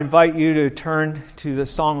I invite you to turn to the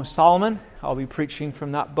Song of Solomon. I'll be preaching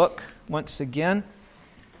from that book once again.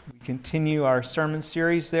 We continue our sermon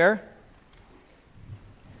series there.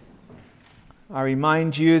 I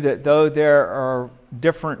remind you that though there are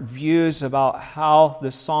different views about how the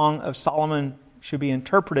Song of Solomon should be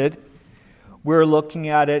interpreted, we're looking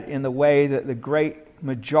at it in the way that the great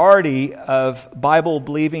majority of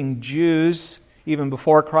Bible-believing Jews, even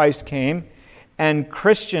before Christ came, and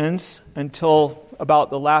Christians until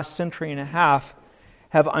about the last century and a half,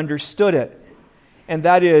 have understood it. And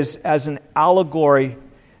that is as an allegory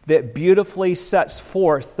that beautifully sets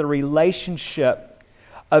forth the relationship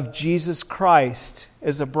of Jesus Christ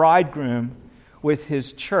as a bridegroom with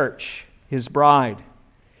His church, His bride.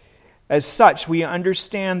 As such, we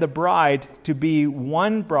understand the bride to be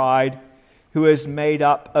one bride who is made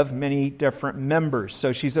up of many different members.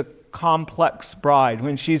 So she's a complex bride.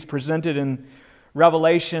 When she's presented in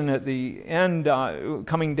Revelation at the end,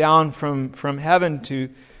 coming down from heaven to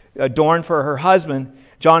adorn for her husband,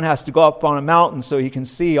 John has to go up on a mountain so he can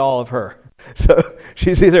see all of her. So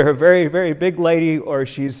she's either a very, very big lady or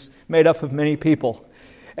she's made up of many people.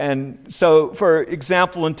 And so, for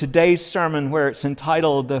example, in today's sermon where it's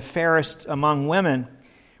entitled The Fairest Among Women,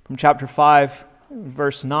 from chapter 5,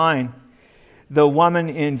 verse 9, the woman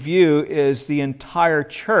in view is the entire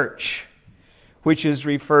church, which is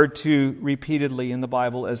referred to repeatedly in the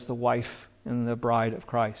Bible as the wife and the bride of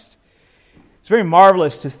Christ. It's very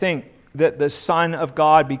marvelous to think that the Son of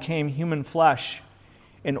God became human flesh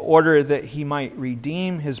in order that He might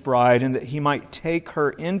redeem His bride and that He might take her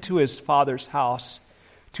into His Father's house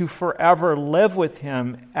to forever live with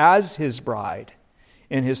Him as His bride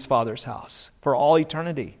in His Father's house for all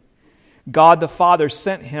eternity. God the Father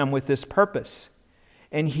sent Him with this purpose,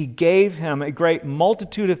 and He gave Him a great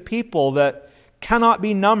multitude of people that cannot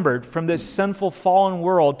be numbered from this sinful fallen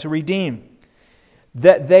world to redeem,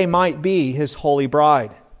 that they might be His holy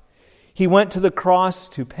bride. He went to the cross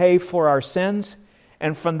to pay for our sins,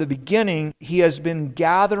 and from the beginning He has been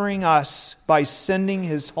gathering us by sending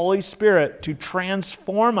His Holy Spirit to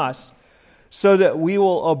transform us so that we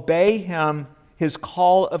will obey Him, His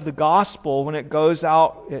call of the gospel when it goes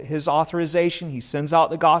out, His authorization. He sends out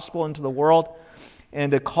the gospel into the world,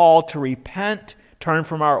 and a call to repent, turn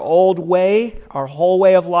from our old way, our whole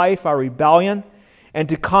way of life, our rebellion, and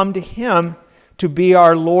to come to Him to be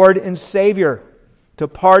our Lord and Savior, to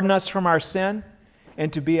pardon us from our sin,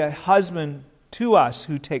 and to be a husband to us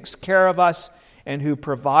who takes care of us and who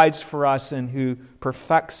provides for us and who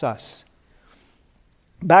perfects us.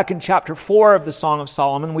 Back in chapter 4 of the Song of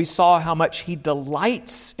Solomon, we saw how much He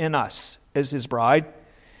delights in us as His bride.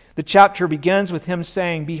 The chapter begins with Him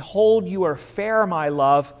saying, "Behold, you are fair, my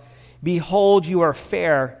love. Behold, you are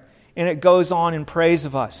fair." And it goes on in praise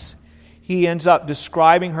of us. He ends up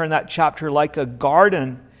describing her in that chapter like a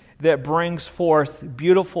garden that brings forth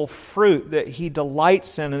beautiful fruit that He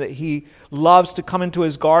delights in and that He loves to come into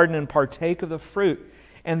His garden and partake of the fruit.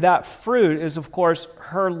 And that fruit is, of course,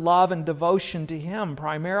 her love and devotion to Him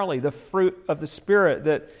primarily, the fruit of the Spirit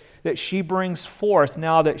that she brings forth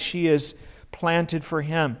now that she is planted for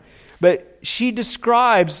Him. But she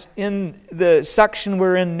describes in the section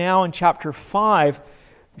we're in now in chapter 5,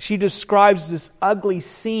 she describes this ugly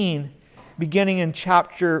scene beginning in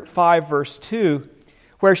chapter 5, verse 2,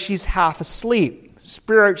 where she's half asleep,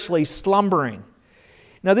 spiritually slumbering.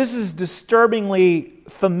 Now this is disturbingly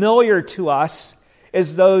familiar to us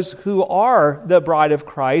as those who are the bride of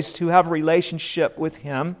Christ, who have a relationship with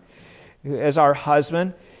Him as our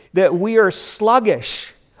husband, that we are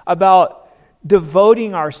sluggish about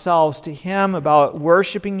devoting ourselves to Him, about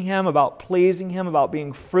worshiping Him, about pleasing Him, about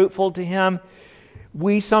being fruitful to Him.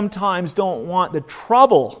 We sometimes don't want the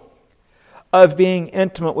trouble of being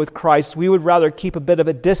intimate with Christ. We would rather keep a bit of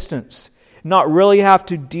a distance, not really have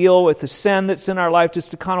to deal with the sin that's in our life,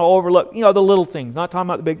 just to kind of overlook, the little things, not talking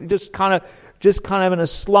about the big, just kind of in a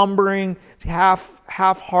slumbering,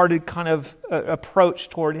 half-hearted kind of approach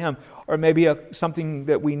toward Him. Or maybe something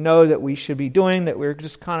that we know that we should be doing, that we're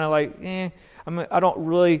just kind of like, I don't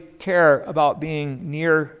really care about being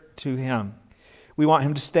near to Him. We want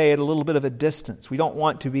Him to stay at a little bit of a distance. We don't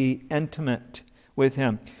want to be intimate with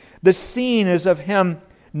Him. The scene is of Him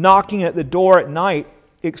knocking at the door at night,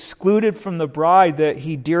 excluded from the bride that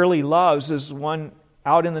He dearly loves as one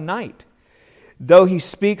out in the night. Though He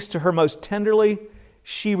speaks to her most tenderly,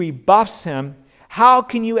 she rebuffs Him. "How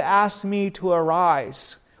can you ask me to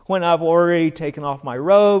arise when I've already taken off my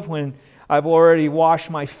robe, when I've already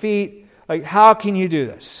washed my feet? Like, how can you do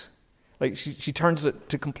this?" Like, she turns it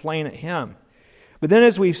to complain at Him. But then,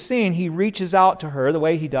 as we've seen, He reaches out to her the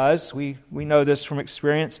way He does. We know this from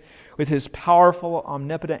experience, with His powerful,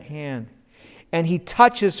 omnipotent hand. and he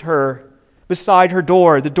touches her beside her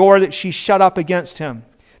door, the door that she shut up against him.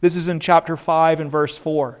 This is in chapter 5 and verse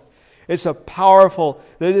 4. It's a powerful,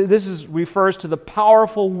 refers to the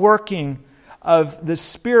powerful working of the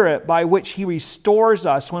Spirit by which He restores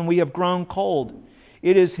us when we have grown cold.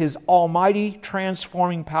 It is His almighty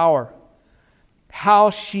transforming power. How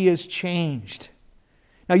she is changed.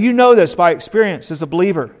 Now you know this by experience as a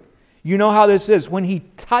believer. You know how this is. When He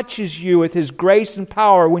touches you with His grace and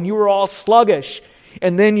power, when you were all sluggish,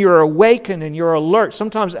 and then you're awakened and you're alert.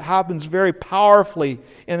 Sometimes it happens very powerfully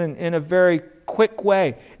in a very quick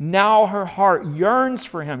way. Now her heart yearns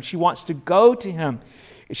for Him. She wants to go to Him.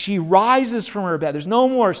 She rises from her bed. There's no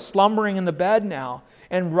more slumbering in the bed now,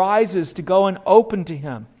 and rises to go and open to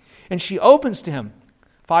Him. And she opens to Him,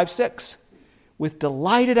 5:6, with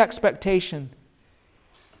delighted expectation.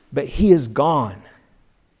 But He is gone.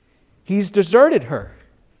 He's deserted her.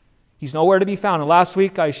 He's nowhere to be found. And last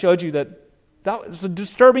week I showed you that was a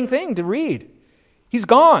disturbing thing to read. He's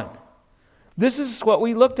gone. This is what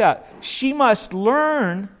we looked at. She must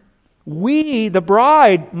learn, we, the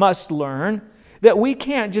bride, must learn that we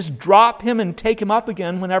can't just drop Him and take Him up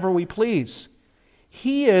again whenever we please.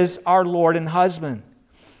 He is our Lord and husband.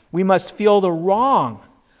 We must feel the wrong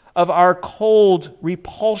of our cold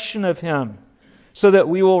repulsion of Him so that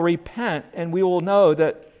we will repent and we will know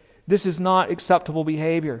that this is not acceptable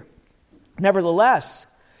behavior. Nevertheless,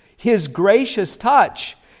 His gracious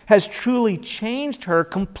touch has truly changed her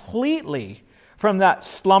completely from that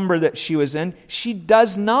slumber that she was in. She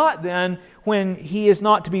does not then, when He is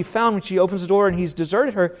not to be found, when she opens the door and He's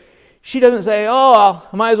deserted her, she doesn't say, I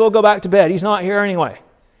might as well go back to bed. He's not here anyway.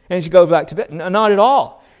 And she goes back to bed. No, not at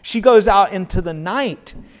all. She goes out into the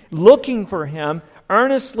night looking for Him,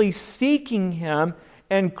 earnestly seeking Him,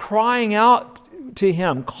 and crying out to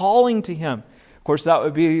Him, calling to Him. Of course, that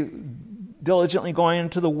would be diligently going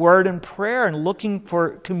into the Word and prayer and looking for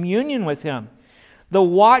communion with Him. The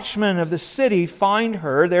watchmen of the city find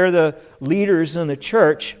her. They're the leaders in the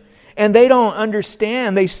church. And they don't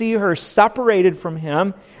understand. They see her separated from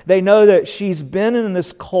Him. They know that she's been in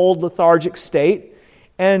this cold, lethargic state.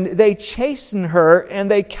 And they chasten her and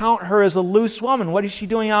they count her as a loose woman. What is she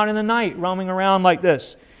doing out in the night, roaming around like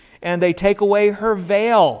this? And they take away her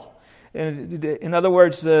veil. In other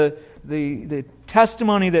words, the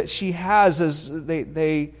testimony that she has is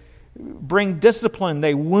they bring discipline.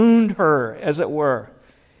 They wound her, as it were.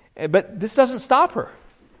 But this doesn't stop her.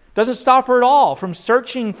 Doesn't stop her at all from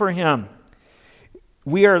searching for Him.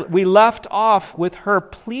 We left off with her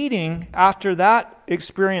pleading after that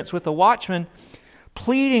experience with the watchman,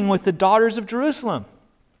 pleading with the daughters of Jerusalem.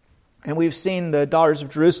 And we've seen the daughters of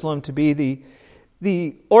Jerusalem to be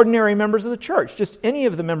the ordinary members of the church, just any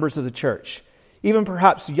of the members of the church, even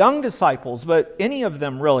perhaps young disciples, but any of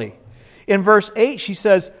them really. In verse 8 she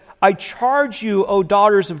says, I charge you, O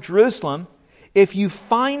daughters of Jerusalem, if you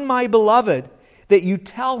find my beloved, that you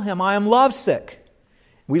tell him I am lovesick.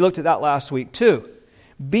 We looked at that last week too.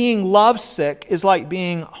 Being lovesick is like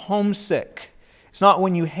being homesick. It's not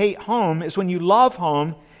when you hate home, it's when you love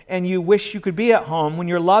home and you wish you could be at home. When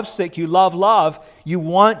you're lovesick, you love.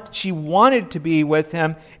 She wanted to be with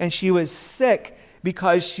him, and she was sick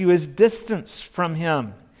because she was distanced from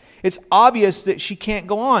him. It's obvious that she can't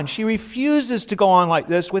go on. She refuses to go on like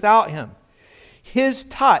this without him. His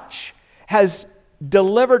touch has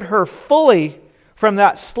delivered her fully from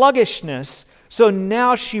that sluggishness, so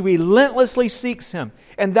now she relentlessly seeks him.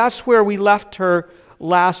 And that's where we left her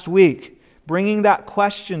last week, bringing that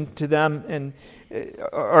question to them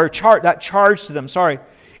that charge to them.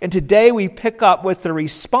 And today we pick up with the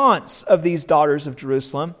response of these daughters of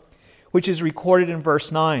Jerusalem, which is recorded in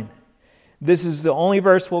verse 9. This is the only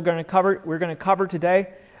verse we're going to cover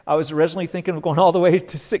today. I was originally thinking of going all the way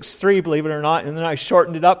to 6:3, believe it or not, and then I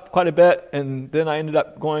shortened it up quite a bit, and then I ended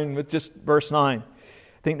up going with just verse 9.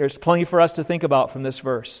 I think there's plenty for us to think about from this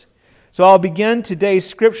verse. So I'll begin today's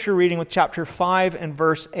scripture reading with chapter 5 and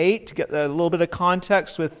verse 8 to get a little bit of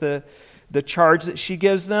context with the charge that she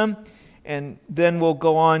gives them, and then we'll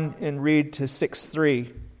go on and read to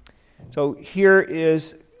 6:3. So here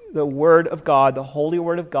is the Word of God, the Holy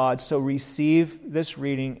Word of God. So receive this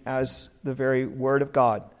reading as the very Word of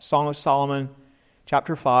God. Song of Solomon,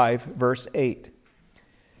 chapter 5, verse 8.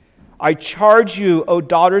 I charge you, O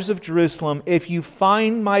daughters of Jerusalem, if you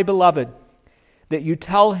find my beloved, that you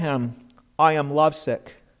tell him, I am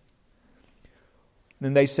lovesick.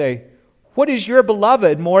 Then they say, what is your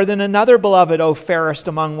beloved more than another beloved, O fairest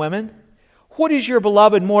among women? What is your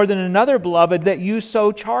beloved more than another beloved that you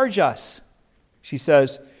so charge us? She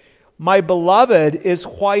says, my beloved is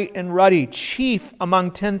white and ruddy, chief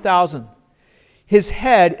among 10,000. His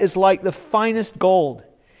head is like the finest gold.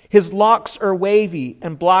 His locks are wavy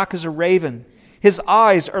and black as a raven. His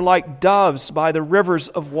eyes are like doves by the rivers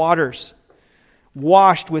of waters,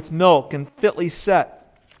 washed with milk and fitly set.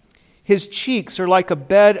 His cheeks are like a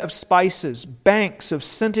bed of spices, banks of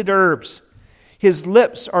scented herbs. His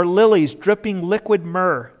lips are lilies dripping liquid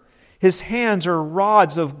myrrh. His hands are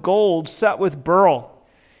rods of gold set with beryl.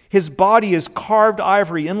 His body is carved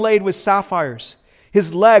ivory inlaid with sapphires.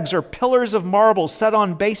 His legs are pillars of marble set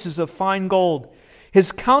on bases of fine gold.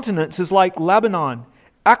 His countenance is like Lebanon,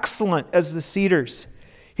 excellent as the cedars.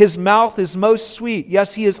 His mouth is most sweet.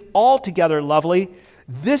 Yes, he is altogether lovely.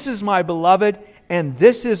 This is my beloved, and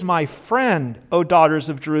this is my friend, O daughters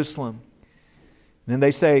of Jerusalem. And then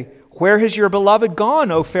they say, where has your beloved gone,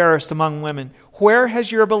 O fairest among women? Where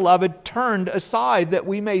has your beloved turned aside that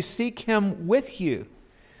we may seek him with you?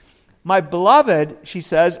 My beloved, she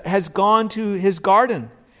says, has gone to his garden,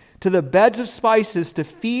 to the beds of spices to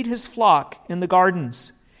feed his flock in the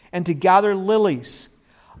gardens and to gather lilies.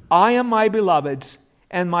 I am my beloved's,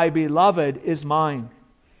 and my beloved is mine.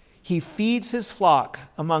 He feeds his flock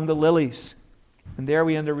among the lilies. And there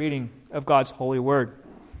we end the reading of God's holy word.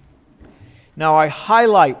 Now I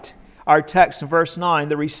highlight our text in verse 9,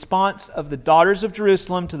 the response of the daughters of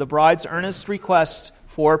Jerusalem to the bride's earnest request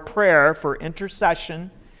for prayer, for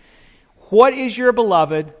intercession. What is your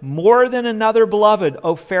beloved more than another beloved,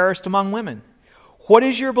 O fairest among women? What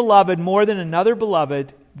is your beloved more than another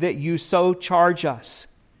beloved that you so charge us?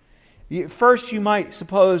 First, you might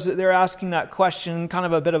suppose that they're asking that question in kind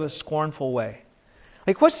of a bit of a scornful way.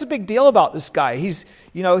 Like, what's the big deal about this guy?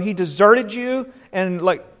 He deserted you, and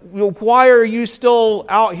why are you still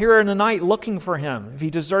out here in the night looking for him? If he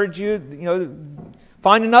deserted you,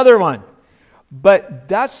 find another one. But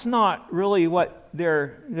that's not really what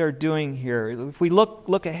they're doing here. If we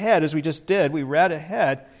look ahead, as we just did, we read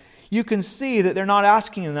ahead, you can see that they're not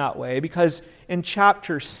asking in that way, because in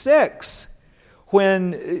chapter 6,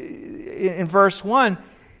 when in verse 1,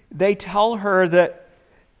 they tell her that,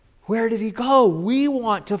 where did he go? We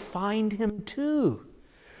want to find him too.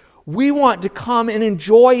 We want to come and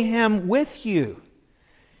enjoy him with you.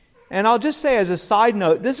 And I'll just say as a side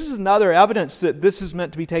note, this is another evidence that this is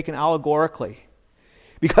meant to be taken allegorically.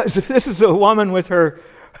 Because if this is a woman with her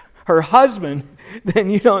husband, then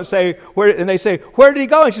you don't say, where, and they say, where did he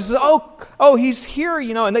go? And she says, oh, he's here,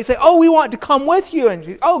 and they say, oh, we want to come with you. And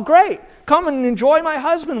she, oh, great, come and enjoy my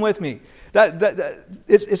husband with me.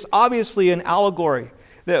 It's obviously an allegory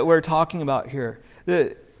that we're talking about here.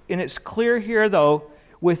 And it's clear here, though,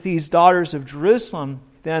 with these daughters of Jerusalem,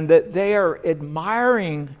 then, that they are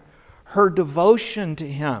admiring her devotion to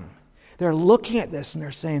him. They're looking at this and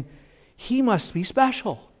they're saying, he must be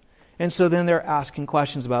special. And so then they're asking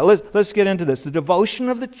questions about it. Let's get into this. The devotion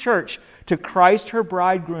of the church to Christ, her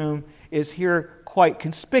bridegroom, is here quite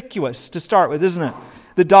conspicuous to start with, isn't it?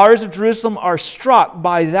 The daughters of Jerusalem are struck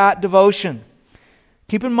by that devotion.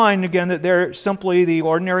 Keep in mind, again, that they're simply the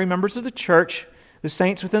ordinary members of the church, the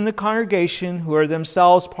saints within the congregation who are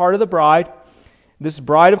themselves part of the bride. This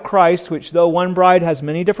bride of Christ, which though one bride has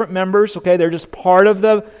many different members, they're just part of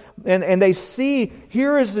and they see,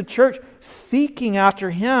 here is the church seeking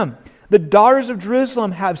after him. The daughters of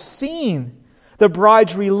Jerusalem have seen the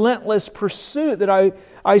bride's relentless pursuit that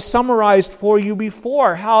I summarized for you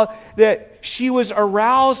before, how that she was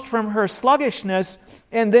aroused from her sluggishness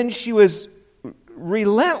and then she was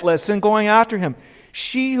relentless in going after him.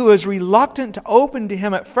 She who is reluctant to open to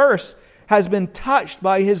him at first has been touched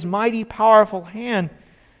by his mighty, powerful hand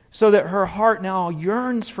so that her heart now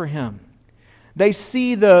yearns for him. They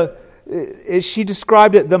see as she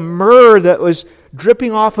described it, the myrrh that was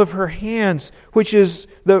dripping off of her hands, which is,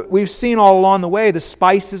 we've seen all along the way, the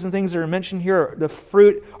spices and things that are mentioned here, the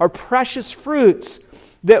fruit, are precious fruits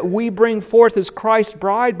that we bring forth as Christ's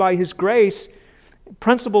bride by his grace.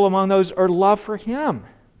 Principal among those are love for him.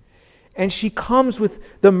 And she comes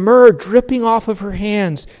with the myrrh dripping off of her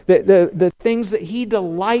hands, the things that he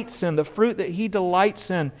delights in, the fruit that he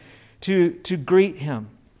delights in, to greet him.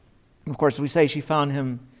 Of course, we say she found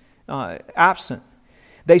him absent.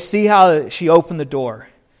 They see how she opened the door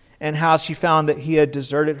and how she found that he had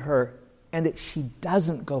deserted her and that she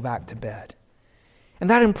doesn't go back to bed. And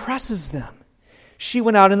that impresses them. She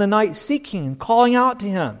went out in the night seeking and calling out to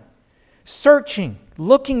him, searching,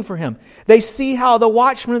 looking for him. They see how the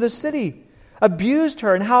watchman of the city abused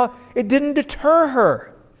her and how it didn't deter her.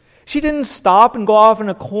 She didn't stop and go off in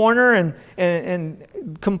a corner and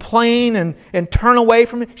complain and turn away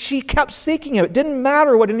from it. She kept seeking him. It didn't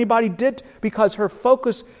matter what anybody did because her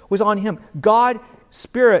focus was on him. God's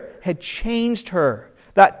Spirit had changed her.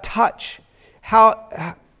 That touch.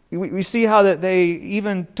 We see how that they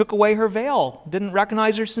even took away her veil. Didn't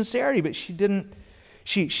recognize her sincerity, but she didn't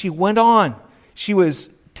She went on. She was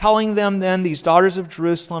telling them then, these daughters of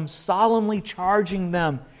Jerusalem, solemnly charging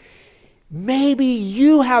them, maybe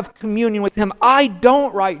you have communion with Him. I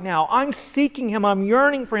don't right now. I'm seeking Him. I'm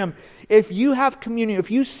yearning for Him. If you have communion, if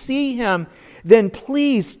you see Him, then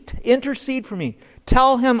please intercede for me.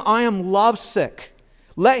 Tell Him I am lovesick.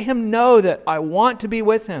 Let Him know that I want to be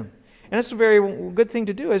with Him. And it's a very good thing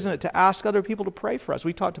to do, isn't it? To ask other people to pray for us.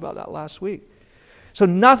 We talked about that last week. So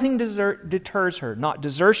nothing deters her. Not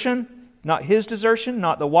desertion, not his desertion,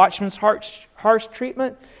 not the watchman's harsh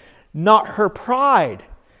treatment, not her pride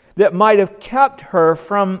that might have kept her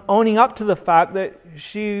from owning up to the fact that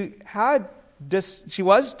she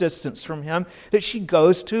was distanced from him, that she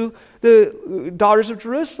goes to the daughters of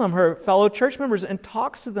Jerusalem, her fellow church members, and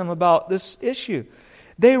talks to them about this issue.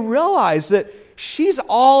 They realize that she's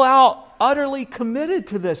all out, utterly committed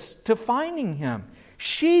to this, to finding him.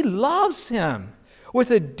 She loves him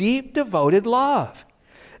with a deep, devoted love.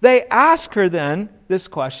 They ask her then this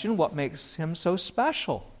question, what makes him so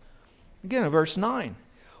special? Again, in verse 9.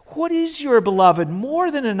 What is your beloved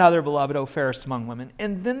more than another beloved, O fairest among women?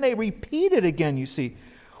 And then they repeat it again, you see.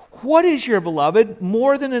 What is your beloved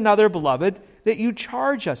more than another beloved that you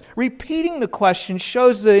charge us? Repeating the question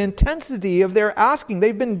shows the intensity of their asking.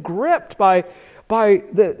 They've been gripped by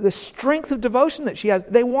the strength of devotion that she has.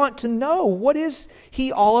 They want to know, what is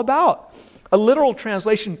he all about? A literal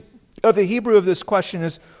translation of the Hebrew of this question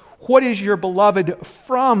is, what is your beloved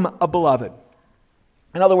from a beloved?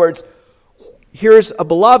 In other words, here's a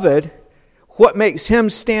beloved. What makes him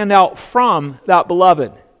stand out from that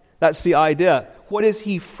beloved? That's the idea. What is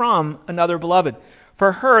he from another beloved?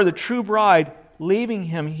 For her, the true bride, leaving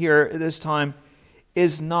him here at this time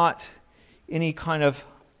is not any kind of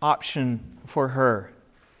option for her.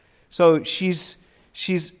 So she's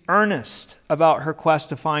earnest about her quest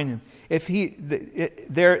to find him.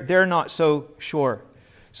 They're not so sure.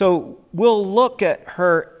 So we'll look at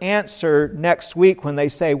her answer next week when they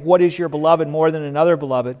say, what is your beloved more than another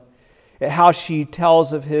beloved? At how she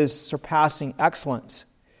tells of his surpassing excellence.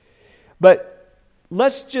 But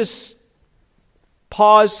let's just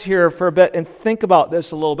pause here for a bit and think about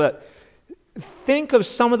this a little bit. Think of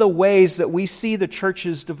some of the ways that we see the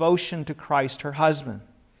church's devotion to Christ, her husband.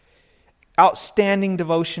 Outstanding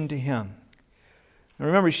devotion to him. And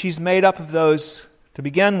remember, she's made up of those to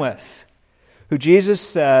begin with, who Jesus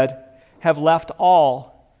said have left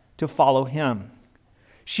all to follow him.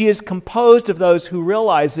 She is composed of those who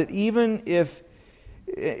realize that even if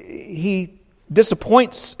he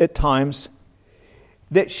disappoints at times,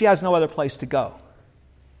 that she has no other place to go.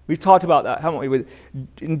 We've talked about that, haven't we?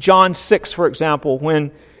 In John 6, for example,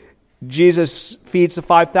 when Jesus feeds the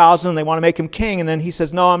 5,000, they want to make him king, and then he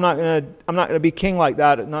says, "No, I'm not going to be king like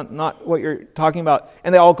that. Not what you're talking about."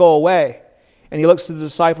 And they all go away. And he looks to the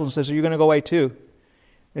disciples and says, "Are you going to go away too?"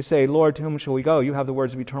 They say, "Lord, to whom shall we go? You have the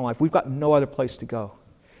words of eternal life." We've got no other place to go.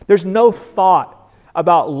 There's no thought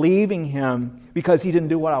about leaving him because he didn't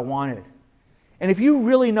do what I wanted. And if you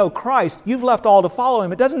really know Christ, you've left all to follow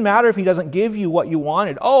him. It doesn't matter if he doesn't give you what you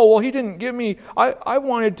wanted. Oh, well, he didn't give me. I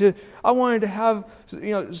wanted to have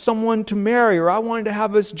someone to marry, or I wanted to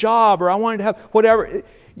have this job, or I wanted to have whatever.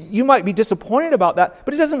 You might be disappointed about that,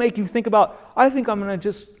 but it doesn't make you think about, I think I'm going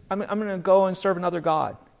to go and serve another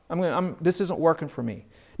god. This isn't working for me.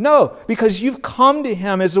 No, because you've come to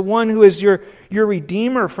him as the one who is your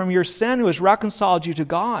redeemer from your sin, who has reconciled you to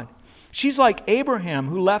God. She's like Abraham,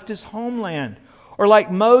 who left his homeland, or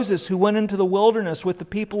like Moses, who went into the wilderness with the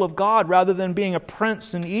people of God rather than being a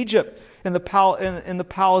prince in Egypt, in the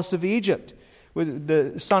palace of Egypt, with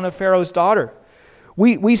the son of Pharaoh's daughter.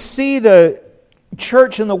 We see the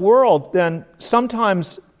church in the world then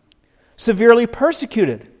sometimes severely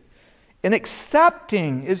persecuted and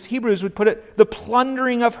accepting, as Hebrews would put it, the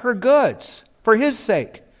plundering of her goods for his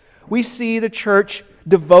sake. We see the church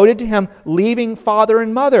devoted to him, leaving father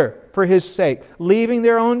and mother for his sake, leaving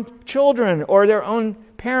their own children or their own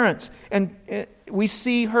parents. And we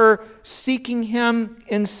see her seeking him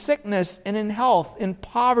in sickness and in health, in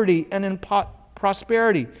poverty and in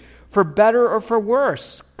prosperity, for better or for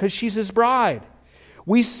worse, because she's his bride.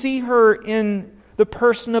 We see her in the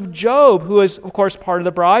person of Job, who is, of course, part of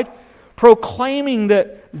the bride, proclaiming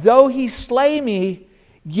that though he slay me,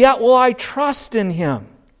 yet will I trust in him.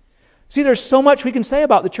 See, there's so much we can say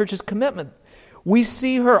about the church's commitment. We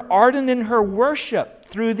see her ardent in her worship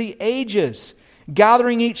through the ages,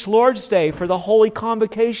 gathering each Lord's Day for the holy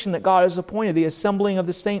convocation that God has appointed, the assembling of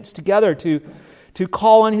the saints together to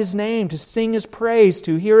call on his name, to sing his praise,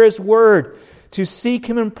 to hear his word, to seek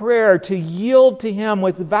him in prayer, to yield to him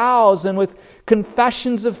with vows and with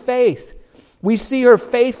confessions of faith. We see her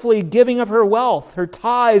faithfully giving of her wealth, her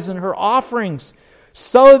tithes and her offerings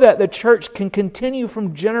so that the church can continue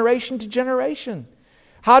from generation to generation.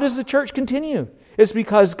 How does the church continue? It's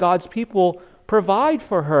because God's people provide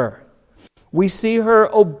for her. We see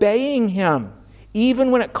her obeying Him,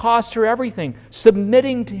 even when it costs her everything,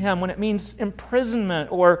 submitting to Him when it means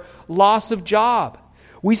imprisonment or loss of job.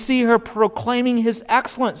 We see her proclaiming His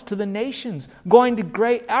excellence to the nations, going to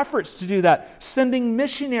great efforts to do that, sending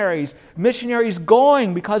missionaries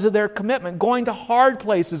going because of their commitment, going to hard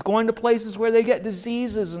places, going to places where they get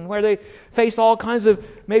diseases and where they face all kinds of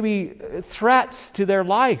maybe threats to their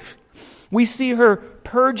life. We see her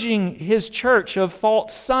purging His church of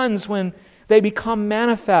false sons when they become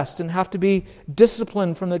manifest and have to be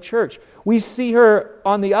disciplined from the church. We see her,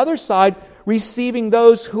 on the other side, receiving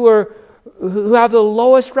those who have the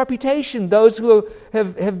lowest reputation, those who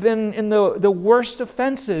have been in the worst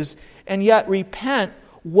offenses, and yet repent,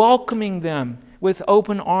 welcoming them with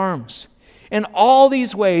open arms. In all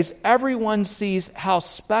these ways, everyone sees how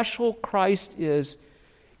special Christ is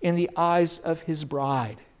in the eyes of His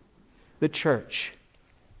bride, the church.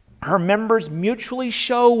 Her members mutually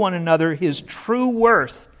show one another His true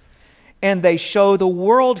worth, and they show the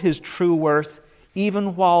world His true worth,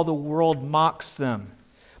 even while the world mocks them,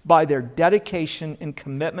 by their dedication and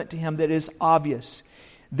commitment to Him that is obvious.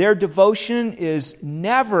 Their devotion is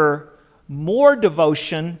never more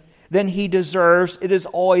devotion than He deserves. It is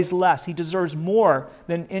always less. He deserves more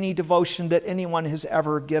than any devotion that anyone has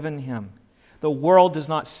ever given Him. The world does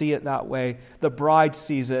not see it that way. The bride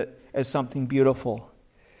sees it as something beautiful.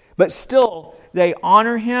 But still, they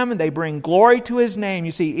honor Him and they bring glory to His name.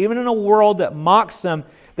 You see, even in a world that mocks them,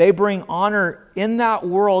 they bring honor in that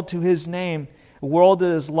world to His name. A world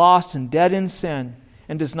that is lost and dead in sin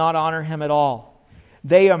and does not honor Him at all.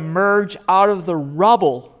 They emerge out of the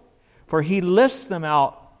rubble, for He lifts them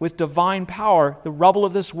out with divine power, the rubble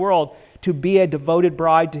of this world, to be a devoted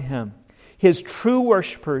bride to Him. His true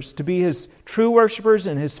worshipers, to be His true worshipers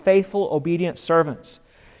and His faithful, obedient servants.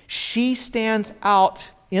 She stands out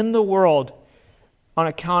in the world on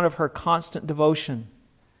account of her constant devotion.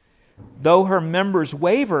 Though her members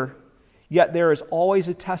waver, yet there is always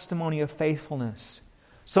a testimony of faithfulness.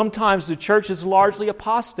 Sometimes the church is largely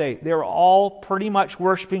apostate. They're all pretty much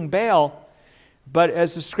worshiping Baal. But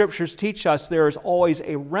as the Scriptures teach us, there is always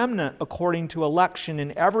a remnant according to election.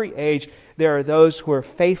 In every age, there are those who are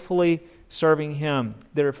faithfully serving Him,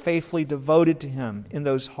 that are faithfully devoted to Him in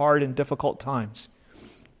those hard and difficult times.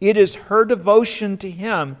 It is her devotion to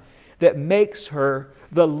Him that makes her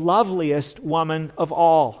the loveliest woman of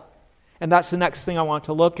all. And that's the next thing I want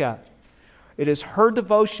to look at. It is her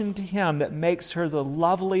devotion to Him that makes her the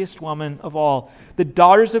loveliest woman of all. The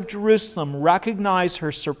daughters of Jerusalem recognize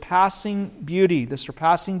her surpassing beauty, the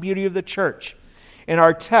surpassing beauty of the church. In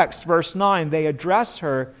our text, verse 9, they address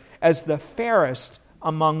her as the fairest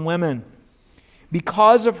among women.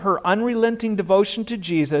 Because of her unrelenting devotion to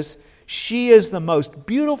Jesus, she is the most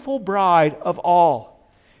beautiful bride of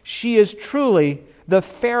all. She is truly the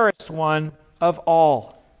fairest one of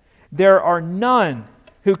all. There are none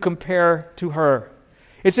who compare to her.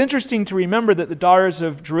 It's interesting to remember that the daughters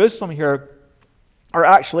of Jerusalem here are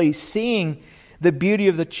actually seeing the beauty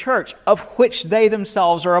of the church, of which they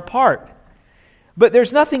themselves are a part. But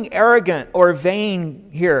there's nothing arrogant or vain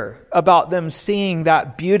here about them seeing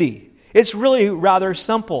that beauty. It's really rather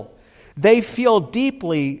simple. They feel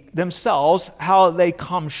deeply themselves how they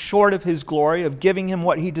come short of His glory, of giving Him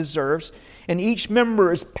what He deserves, and each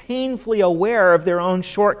member is painfully aware of their own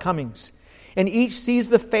shortcomings. And each sees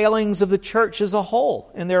the failings of the church as a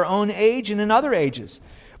whole, in their own age and in other ages.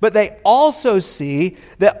 But they also see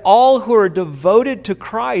that all who are devoted to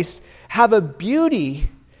Christ have a beauty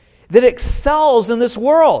that excels in this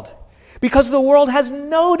world, because the world has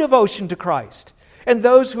no devotion to Christ. And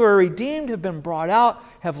those who are redeemed have been brought out,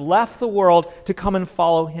 have left the world to come and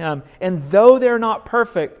follow Him. And though they're not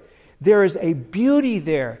perfect, there is a beauty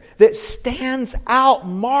there that stands out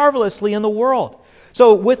marvelously in the world.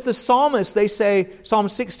 So with the psalmist, they say, Psalm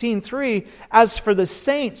 16:3, as for the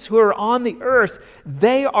saints who are on the earth,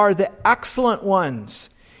 they are the excellent ones,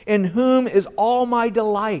 in whom is all my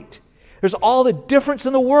delight. There's all the difference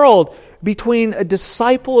in the world between a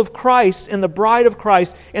disciple of Christ and the bride of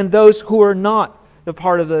Christ and those who are not the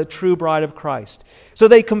part of the true bride of Christ. So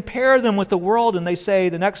they compare them with the world, and they say,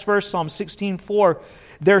 the next verse, Psalm 16:4,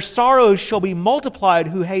 their sorrows shall be multiplied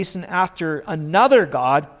who hasten after another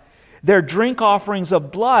god. Their drink offerings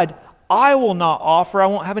of blood I will not offer. I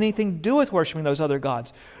won't have anything to do with worshiping those other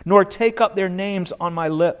gods, nor take up their names on my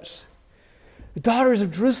lips. The daughters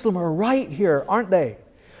of Jerusalem are right here, aren't they?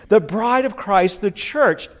 The bride of Christ, the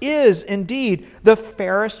church, is indeed the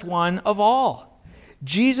fairest one of all.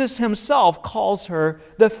 Jesus Himself calls her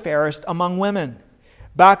the fairest among women.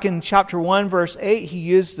 Back in chapter 1, verse 8, he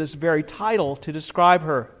used this very title to describe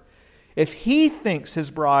her. If he thinks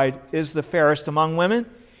his bride is the fairest among women,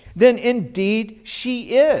 then indeed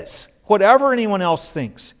she is, whatever anyone else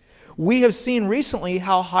thinks. We have seen recently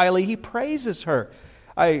how highly he praises her.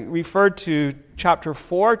 I referred to chapter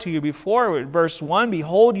 4 to you before, verse 1.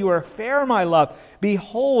 Behold, you are fair, my love.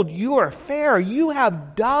 Behold, you are fair. You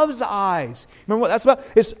have dove's eyes. Remember what that's about?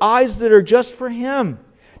 It's eyes that are just for him,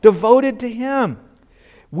 devoted to him.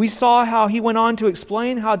 We saw how he went on to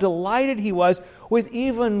explain how delighted he was with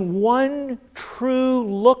even one true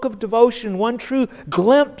look of devotion, one true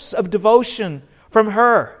glimpse of devotion from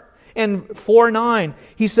her. In 4:9,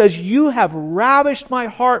 he says, you have ravished my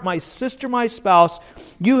heart, my sister, my spouse.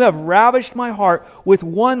 You have ravished my heart with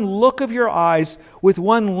one look of your eyes, with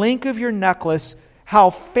one link of your necklace. How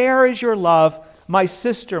fair is your love, my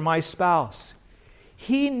sister, my spouse.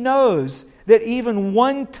 He knows that even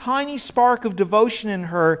one tiny spark of devotion in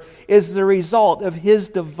her is the result of his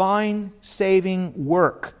divine saving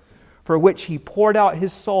work, for which he poured out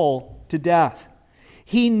his soul to death.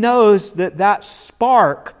 He knows that that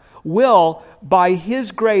spark will, by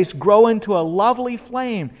his grace, grow into a lovely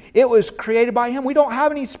flame. It was created by him. We don't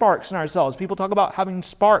have any sparks in ourselves. People talk about having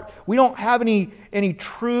spark. We don't have any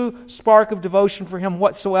true spark of devotion for him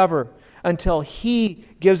whatsoever until he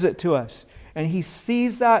gives it to us. And he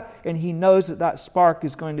sees that, and he knows that that spark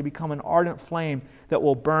is going to become an ardent flame that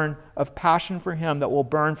will burn of passion for him, that will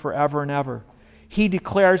burn forever and ever. He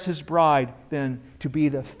declares his bride then to be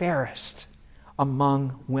the fairest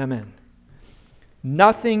among women.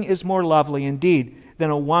 Nothing is more lovely indeed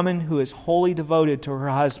than a woman who is wholly devoted to her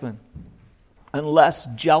husband. Unless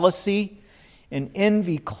jealousy and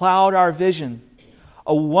envy cloud our vision,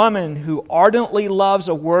 a woman who ardently loves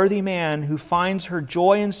a worthy man, who finds her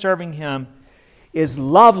joy in serving him, is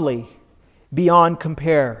lovely beyond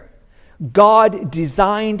compare. God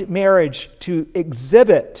designed marriage to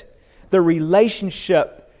exhibit the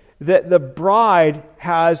relationship that the bride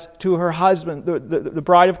has to her husband, the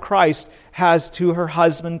bride of Christ has to her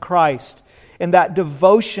husband Christ. And that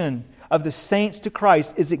devotion of the saints to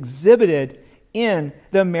Christ is exhibited in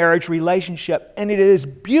the marriage relationship. And it is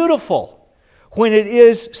beautiful when it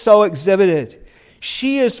is so exhibited.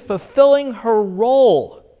 She is fulfilling her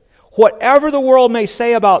role. Whatever the world may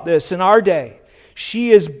say about this in our day,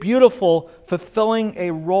 she is beautiful, fulfilling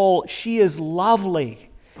a role. She is lovely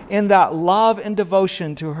in that love and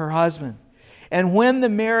devotion to her husband. And when the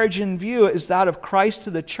marriage in view is that of Christ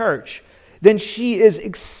to the church, then she is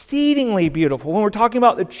exceedingly beautiful. When we're talking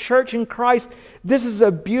about the church in Christ, this is a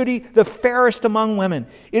beauty, the fairest among women.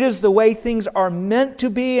 It is the way things are meant to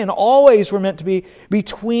be and always were meant to be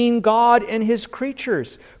between God and His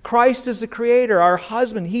creatures. Christ is the creator, our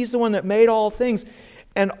husband. He's the one that made all things.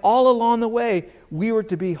 And all along the way, we were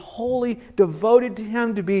to be wholly devoted to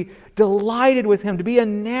Him, to be delighted with Him, to be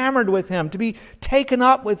enamored with Him, to be taken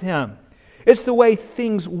up with Him. It's the way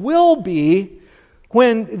things will be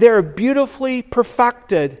when they're beautifully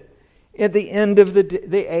perfected at the end of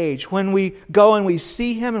the age. When we go and we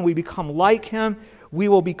see Him and we become like Him, we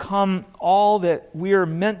will become all that we are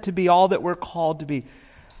meant to be, all that we're called to be.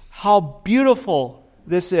 How beautiful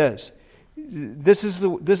this is. This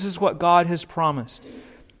is what God has promised.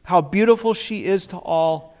 How beautiful she is to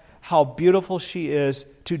all. How beautiful she is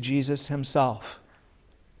to Jesus Himself.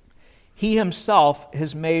 He Himself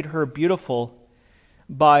has made her beautiful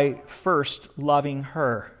by first loving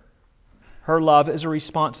her. Her love is a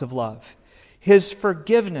responsive love. His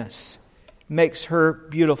forgiveness makes her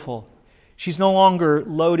beautiful. She's no longer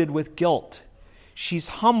loaded with guilt. She's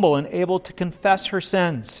humble and able to confess her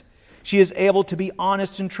sins. She is able to be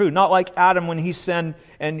honest and true. Not like Adam when he sinned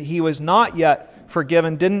and he was not yet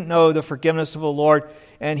forgiven, didn't know the forgiveness of the Lord,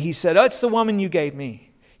 and he said, "Oh, it's the woman you gave me."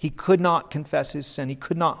 He could not confess his sin. He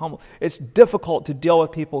could not humble. It's difficult to deal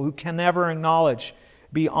with people who can never acknowledge,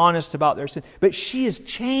 be honest about their sin. But she is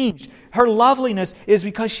changed. Her loveliness is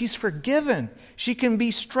because she's forgiven. She can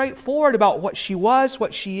be straightforward about what she was,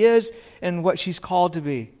 what she is, and what she's called to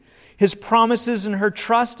be. His promises and her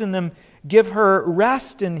trust in them give her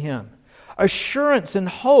rest in Him, assurance and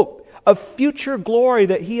hope of future glory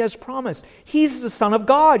that He has promised. He's the Son of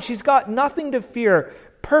God. She's got nothing to fear.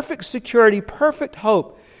 Perfect security, perfect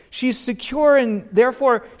hope. She's secure and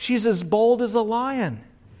therefore she's as bold as a lion.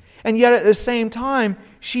 And yet at the same time,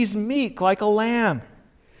 she's meek like a lamb.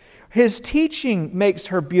 His teaching makes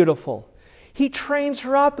her beautiful. He trains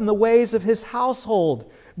her up in the ways of His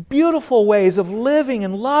household, beautiful ways of living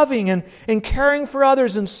and loving and caring for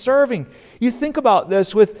others and serving. You think about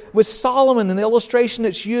this with Solomon and the illustration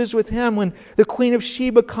that's used with him when the Queen of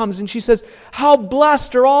Sheba comes and she says, how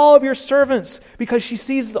blessed are all of your servants, because she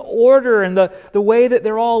sees the order and the way that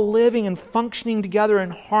they're all living and functioning together in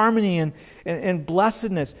harmony and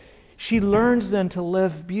blessedness. She learns then to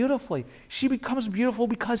live beautifully. She becomes beautiful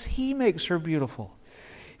because He makes her beautiful.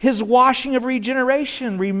 His washing of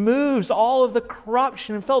regeneration removes all of the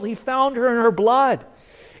corruption and filth. He found her in her blood.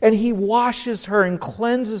 And He washes her and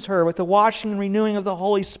cleanses her with the washing and renewing of the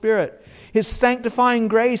Holy Spirit. His sanctifying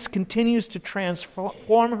grace continues to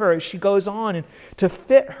transform her as she goes on and to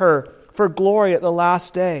fit her for glory at the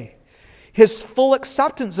last day. His full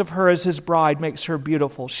acceptance of her as His bride makes her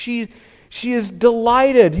beautiful. She is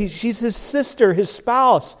delighted. She's His sister, His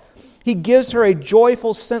spouse. He gives her a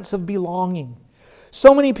joyful sense of belonging.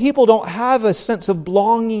 So many people don't have a sense of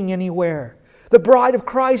belonging anywhere. The bride of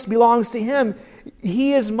Christ belongs to Him.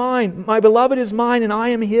 He is mine. My beloved is mine, and I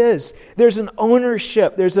am His. There's an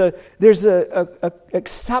ownership. There's a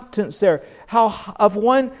acceptance there. Of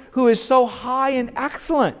one who is so high and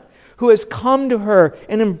excellent, who has come to her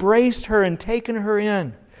and embraced her and taken her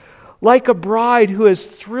in. Like a bride who is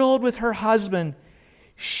thrilled with her husband,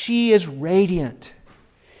 she is radiant.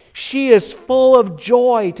 She is full of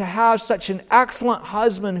joy to have such an excellent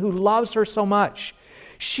husband who loves her so much.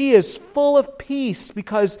 She is full of peace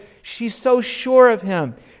because she's so sure of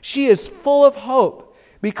him. She is full of hope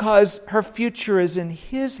because her future is in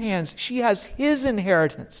His hands. She has His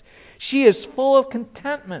inheritance. She is full of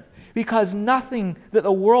contentment because nothing that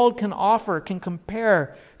the world can offer can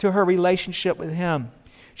compare to her relationship with Him.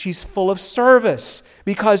 She's full of service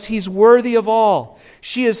because He's worthy of all.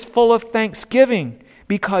 She is full of thanksgiving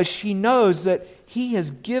because she knows that He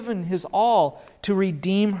has given His all to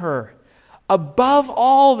redeem her. Above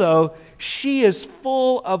all, though, she is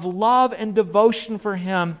full of love and devotion for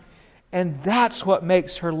Him, and that's what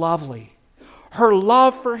makes her lovely. Her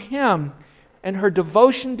love for Him and her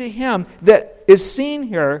devotion to Him that is seen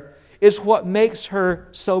here is what makes her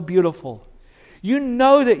so beautiful. You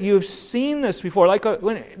know that you've seen this before. Like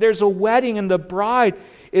when there's a wedding and the bride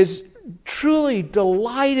is truly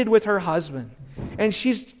delighted with her husband. And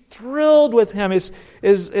she's thrilled with him as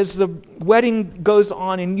the wedding goes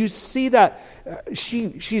on. And you see that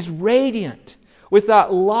she's radiant with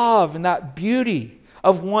that love and that beauty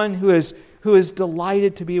of one who is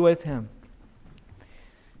delighted to be with him.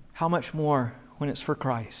 How much more when it's for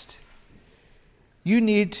Christ? You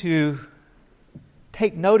need to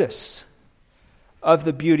take notice of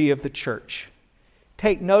the beauty of the church.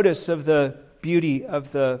 Take notice of the beauty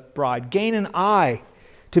of the bride. Gain an eye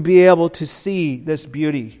to be able to see this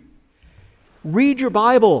beauty. Read your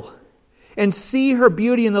Bible and see her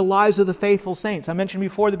beauty in the lives of the faithful saints. I mentioned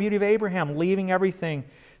before the beauty of Abraham, leaving everything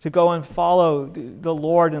to go and follow the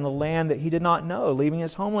Lord in the land that he did not know, leaving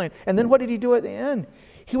his homeland. And then what did he do at the end?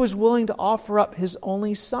 He was willing to offer up his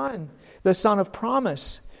only son, the son of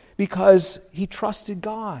promise, because he trusted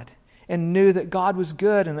God and knew that God was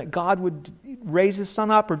good and that God would raise his son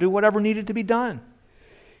up or do whatever needed to be done.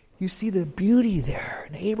 You see the beauty there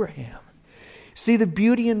in Abraham. See the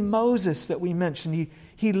beauty in Moses that we mentioned.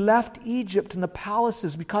 He left Egypt and the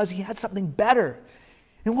palaces because he had something better.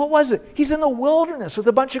 And what was it? He's in the wilderness with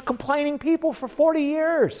a bunch of complaining people for 40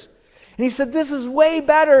 years. And he said, this is way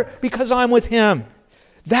better because I'm with Him.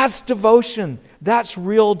 That's devotion. That's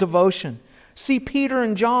real devotion. See Peter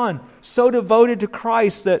and John, so devoted to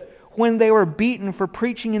Christ that when they were beaten for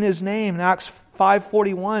preaching in His name, in Acts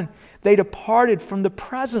 5:41, they departed from the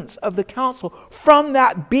presence of the council, from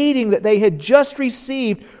that beating that they had just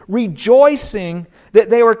received, rejoicing that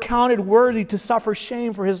they were counted worthy to suffer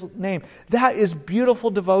shame for His name. That is beautiful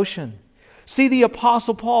devotion. See the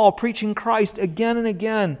Apostle Paul preaching Christ again and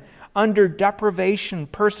again under deprivation,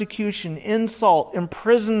 persecution, insult,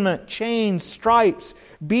 imprisonment, chains, stripes,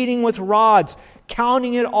 beating with rods,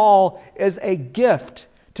 counting it all as a gift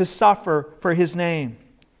to suffer for His name.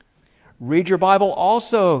 Read your Bible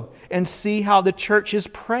also and see how the church is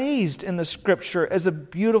praised in the Scripture as a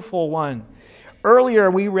beautiful one. Earlier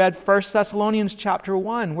we read 1 Thessalonians chapter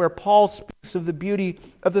 1, where Paul speaks of the beauty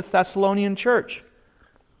of the Thessalonian church.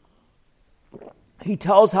 He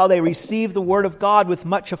tells how they received the Word of God with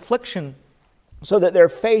much affliction, so that their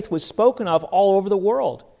faith was spoken of all over the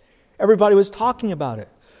world. Everybody was talking about it.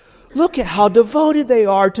 Look at how devoted they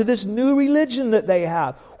are to this new religion that they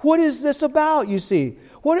have. What is this about, you see?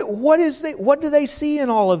 What do they see in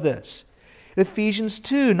all of this? In Ephesians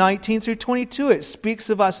 2:19 through 22, it speaks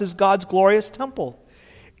of us as God's glorious temple.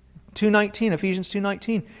 2:19, Ephesians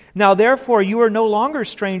 2:19. Now therefore you are no longer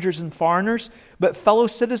strangers and foreigners, but fellow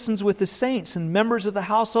citizens with the saints and members of the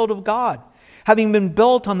household of God, having been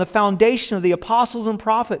built on the foundation of the apostles and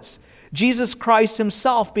prophets, Jesus Christ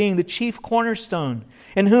himself being the chief cornerstone,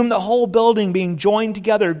 in whom the whole building being joined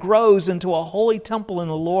together grows into a holy temple in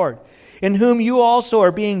the Lord, in whom you also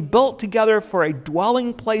are being built together for a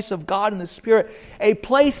dwelling place of God in the Spirit, a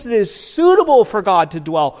place that is suitable for God to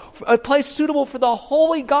dwell, a place suitable for the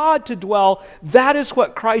holy God to dwell. That is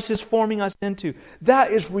what Christ is forming us into.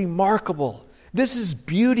 That is remarkable. This is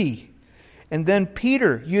beauty. And then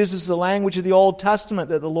Peter uses the language of the Old Testament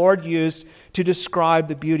that the Lord used to describe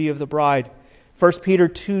the beauty of the bride. 1 Peter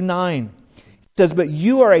 2:9 says, "But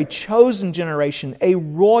you are a chosen generation, a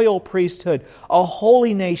royal priesthood, a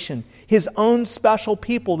holy nation, His own special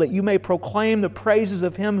people, that you may proclaim the praises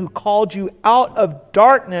of Him who called you out of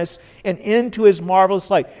darkness and into His marvelous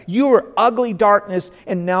light." You were ugly darkness,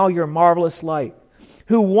 and now you're marvelous light.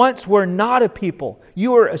 Who once were not a people.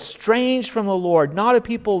 You were estranged from the Lord, not a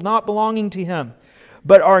people, not belonging to Him,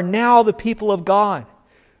 but are now the people of God,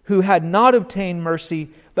 who had not obtained mercy,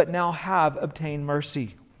 but now have obtained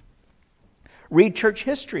mercy. Read church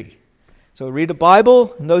history. So read the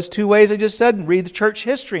Bible in those two ways I just said, and read the church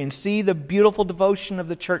history and see the beautiful devotion of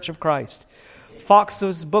the Church of Christ.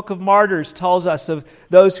 Fox's Book of Martyrs tells us of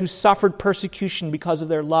those who suffered persecution because of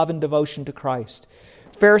their love and devotion to Christ.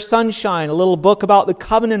 Fair Sunshine, a little book about the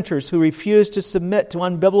Covenanters who refused to submit to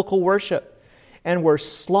unbiblical worship and were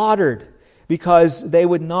slaughtered because they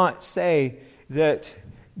would not say that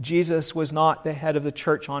Jesus was not the head of the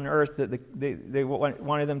church on earth, that they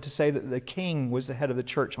wanted them to say that the king was the head of the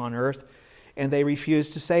church on earth, and they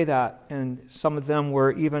refused to say that. And some of them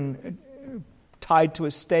were even tied to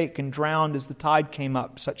a stake and drowned as the tide came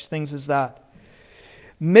up, such things as that.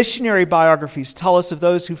 Missionary biographies tell us of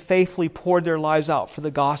those who faithfully poured their lives out for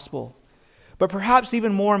the gospel. But perhaps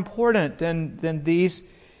even more important than these,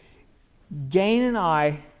 gain an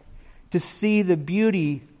eye to see the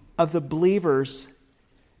beauty of the believers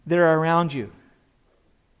that are around you.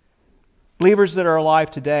 Believers that are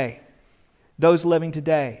alive today. Those living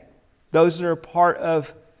today. Those that are part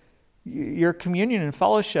of your communion and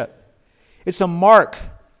fellowship. It's a mark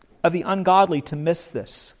of the ungodly to miss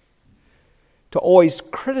this. To always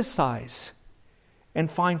criticize and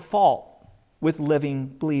find fault with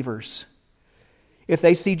living believers. If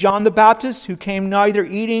they see John the Baptist, who came neither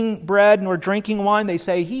eating bread nor drinking wine, they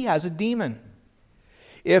say he has a demon.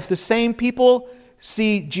 If the same people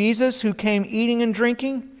see Jesus, who came eating and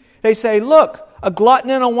drinking, they say, look, a glutton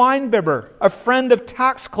and a winebibber, a friend of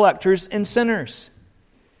tax collectors and sinners.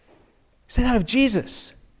 Say that of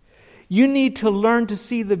Jesus. You need to learn to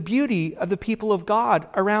see the beauty of the people of God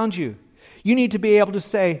around you. You need to be able to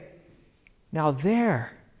say, now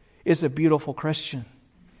there is a beautiful Christian.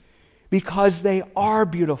 Because they are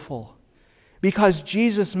beautiful. Because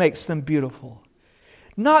Jesus makes them beautiful.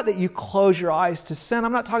 Not that you close your eyes to sin.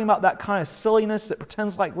 I'm not talking about that kind of silliness that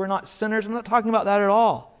pretends like we're not sinners. I'm not talking about that at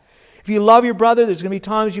all. If you love your brother, there's going to be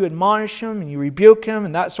times you admonish him and you rebuke him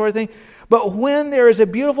and that sort of thing. But when there is a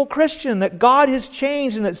beautiful Christian that God has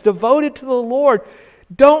changed and that's devoted to the Lord,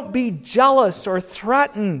 don't be jealous or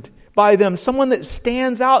threatened by them, someone that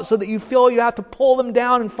stands out so that you feel you have to pull them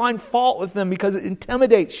down and find fault with them because it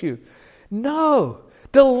intimidates you. No.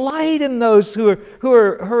 Delight in those who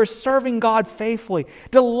are serving God faithfully.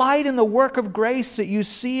 Delight in the work of grace that you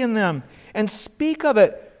see in them and speak of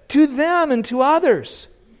it to them and to others.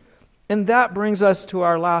 And that brings us to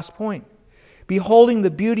our last point. Beholding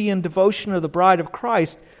the beauty and devotion of the bride of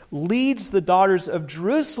Christ leads the daughters of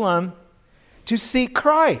Jerusalem to seek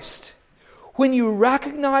Christ. When you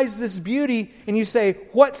recognize this beauty and you say,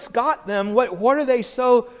 what's got them? What are they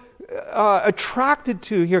so attracted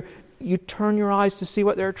to here? You turn your eyes to see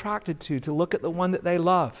what they're attracted to look at the one that they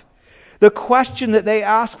love. The question that they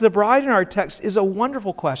ask the bride in our text is a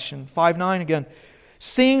wonderful question. 5:9 again.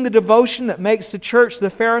 Seeing the devotion that makes the church the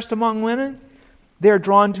fairest among women, they are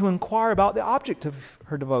drawn to inquire about the object of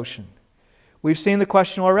her devotion. We've seen the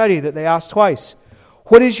question already that they asked twice.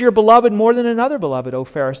 What is your beloved more than another beloved, O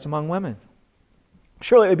fairest among women?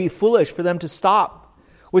 Surely it would be foolish for them to stop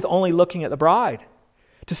with only looking at the bride.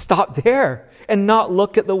 To stop there and not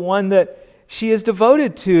look at the one that she is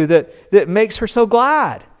devoted to, that makes her so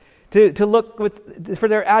glad. To look for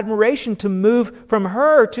their admiration, to move from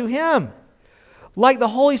her to him. Like the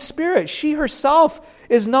Holy Spirit, she herself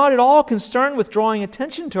is not at all concerned with drawing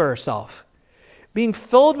attention to herself. Being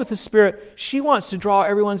filled with the Spirit, she wants to draw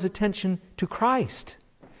everyone's attention to Christ.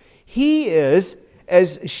 He is,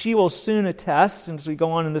 as she will soon attest, as we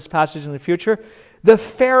go on in this passage in the future, the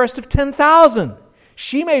fairest of 10,000.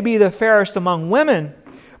 She may be the fairest among women,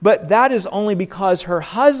 But that is only because her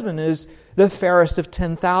husband is the fairest of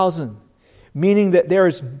 10,000, meaning that there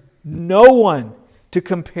is no one to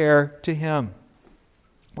compare to him.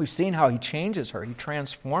 We've seen how he changes her. He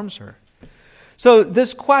transforms her. So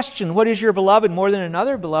this question, what is your beloved more than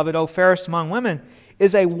another beloved, O fairest among women,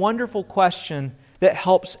 is a wonderful question that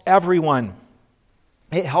helps everyone.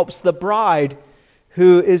 It helps the bride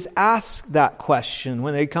who is asked that question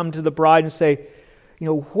when they come to the bride and say,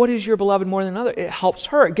 what is your beloved more than another? It helps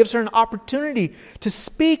her. It gives her an opportunity to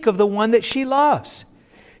speak of the one that she loves.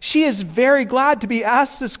 She is very glad to be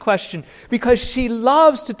asked this question because she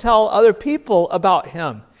loves to tell other people about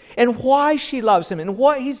him and why she loves him and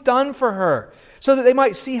what he's done for her, so that they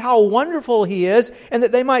might see how wonderful he is and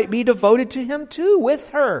that they might be devoted to him too with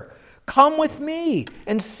her. Come with me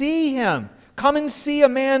and see him. Come and see a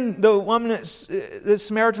man, the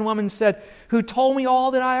Samaritan woman said, who told me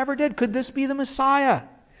all that I ever did. Could this be the Messiah?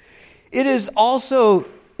 It also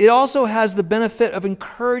has the benefit of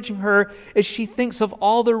encouraging her as she thinks of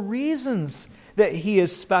all the reasons that he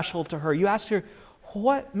is special to her. You ask her,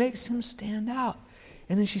 what makes him stand out?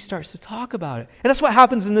 And then she starts to talk about it. And that's what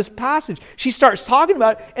happens in this passage. She starts talking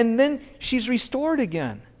about it, and then she's restored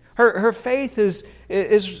again. Her faith is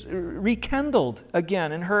rekindled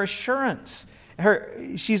again, and her assurance.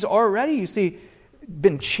 She's already, you see,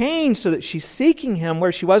 been changed so that she's seeking him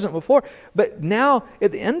where she wasn't before. But now,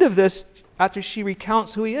 at the end of this, after she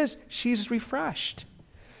recounts who he is, she's refreshed.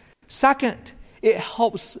 Second, it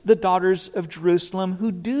helps the daughters of Jerusalem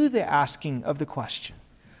who do the asking of the question.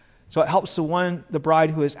 So it helps the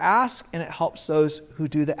bride who is asked, and it helps those who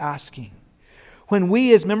do the asking. When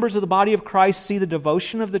we as members of the body of Christ see the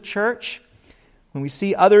devotion of the church, when we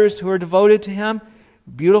see others who are devoted to him,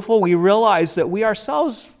 beautiful, we realize that we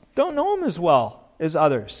ourselves don't know him as well as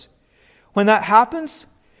others. When that happens,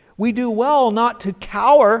 we do well not to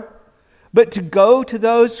cower, but to go to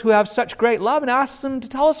those who have such great love and ask them to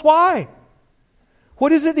tell us why.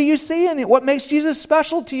 What is it that you see in it? What makes Jesus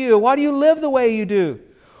special to you? Why do you live the way you do?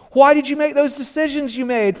 Why did you make those decisions you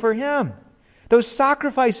made for him? Those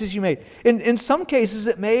sacrifices you made. In some cases,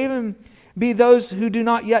 it may even be those who do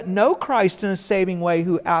not yet know Christ in a saving way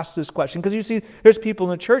who ask this question. Because you see, there's people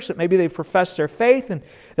in the church that maybe they've professed their faith and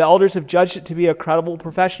the elders have judged it to be a credible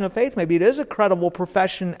profession of faith. Maybe it is a credible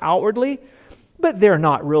profession outwardly, but they're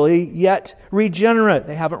not really yet regenerate.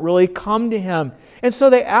 They haven't really come to him. And so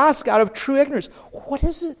they ask out of true ignorance, what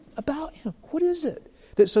is it about him? What is it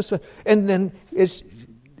that's so special? And then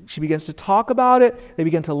she begins to talk about it, they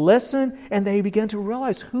begin to listen, and they begin to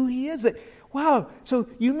realize who he is. That, wow, so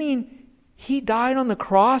you mean he died on the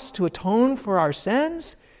cross to atone for our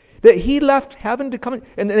sins? That he left heaven to come in?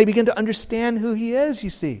 And they begin to understand who he is, you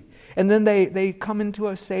see. And then they come into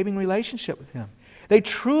a saving relationship with him. They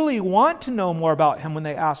truly want to know more about him when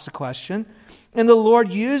they ask the question. And the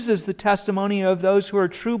Lord uses the testimony of those who are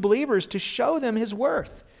true believers to show them his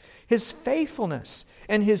worth, his faithfulness,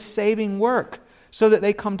 and his saving work, so that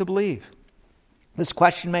they come to believe. This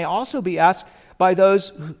question may also be asked by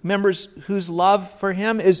those members whose love for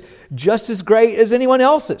him is just as great as anyone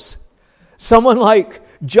else's. Someone like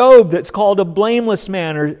Job, that's called a blameless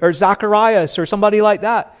man, or Zacharias, or somebody like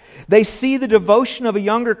that. They see the devotion of a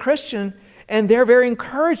younger Christian, and they're very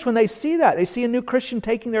encouraged when they see that. They see a new Christian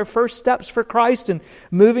taking their first steps for Christ and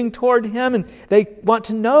moving toward him, and they want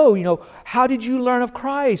to know, how did you learn of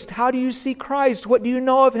Christ? How do you see Christ? What do you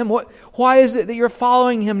know of him? Why is it that you're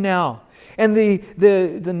following him now? And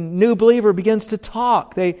the new believer begins to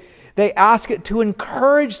talk. They ask it to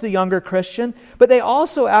encourage the younger Christian, but they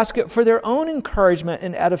also ask it for their own encouragement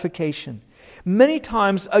and edification. Many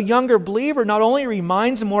times, a younger believer not only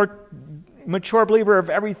reminds a more mature believer of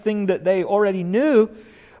everything that they already knew,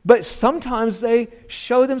 but sometimes they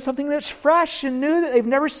show them something that's fresh and new that they've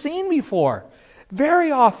never seen before.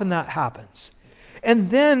 Very often that happens. And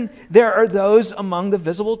then there are those among the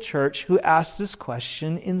visible church who ask this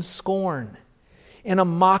question in scorn, in a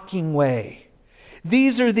mocking way.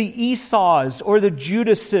 These are the Esau's or the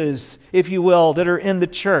Judases, if you will, that are in the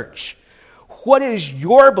church. What is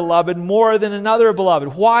your beloved more than another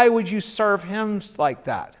beloved? Why would you serve him like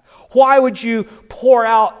that? Why would you pour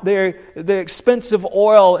out the expensive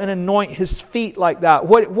oil and anoint his feet like that?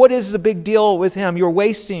 What is the big deal with him?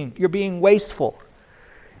 You're being wasteful.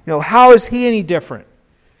 How is he any different?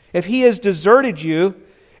 If he has deserted you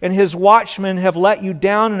and his watchmen have let you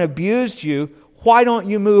down and abused you, why don't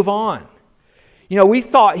you move on? We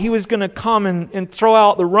thought he was going to come and throw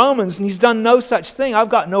out the Romans, and he's done no such thing. I've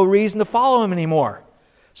got no reason to follow him anymore.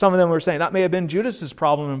 Some of them were saying that may have been Judas's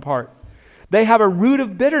problem in part. They have a root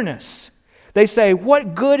of bitterness. They say,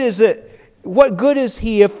 what good is it What good is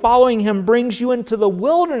he if following him brings you into the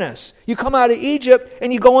wilderness? You come out of Egypt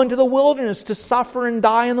and you go into the wilderness to suffer and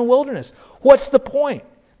die in the wilderness. What's the point?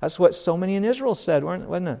 That's what so many in Israel said,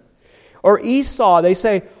 wasn't it? Or Esau, they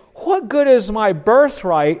say, what good is my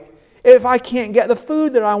birthright if I can't get the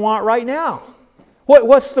food that I want right now?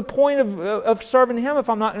 What's the point of serving him if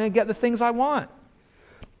I'm not going to get the things I want?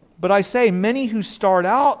 But I say, many who start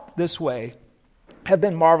out this way have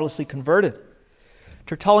been marvelously converted.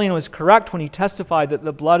 Tertullian was correct when he testified that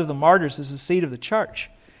the blood of the martyrs is the seed of the church.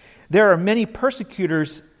 There are many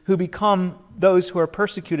persecutors who become those who are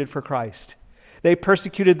persecuted for Christ. They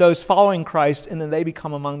persecuted those following Christ, and then they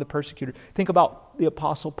become among the persecutors. Think about the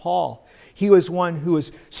Apostle Paul. He was one who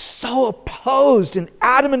was so opposed and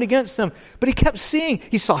adamant against them, but he kept seeing.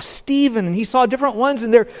 He saw Stephen, and he saw different ones,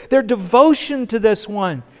 and their devotion to this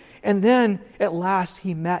one. And then, at last,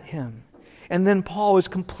 he met him. And then Paul was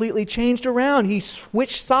completely changed around. He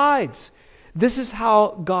switched sides. This is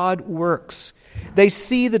how God works. They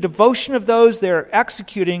see the devotion of those they're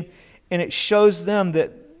executing, and it shows them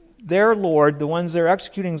that their Lord, the ones they're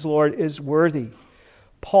executing's Lord, is worthy.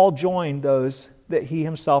 Paul joined those that he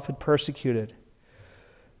himself had persecuted.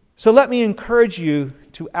 So let me encourage you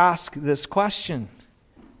to ask this question.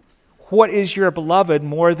 What is your beloved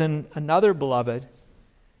more than another beloved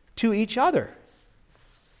to each other?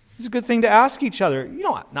 It's a good thing to ask each other. You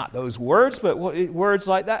know, not those words, but words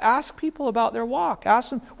like that. Ask people about their walk.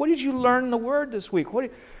 Ask them, what did you learn in the Word this week?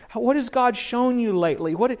 What has God shown you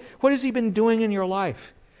lately? What has He been doing in your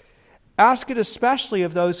life? Ask it especially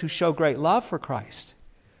of those who show great love for Christ.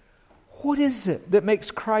 What is it that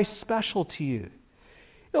makes Christ special to you?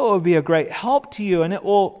 It will be a great help to you, and it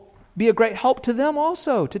will be a great help to them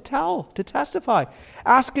also to tell, to testify.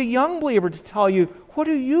 Ask a young believer to tell you, what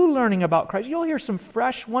are you learning about Christ? You'll hear some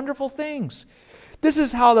fresh, wonderful things. This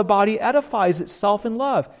is how the body edifies itself in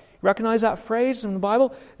love. Recognize that phrase in the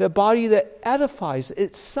Bible? The body that edifies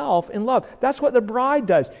itself in love. That's what the bride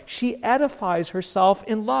does. She edifies herself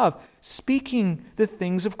in love, speaking the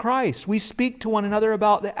things of Christ. We speak to one another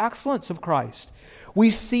about the excellence of Christ.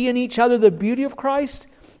 We see in each other the beauty of Christ,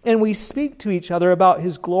 and we speak to each other about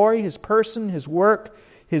His glory, His person, His work,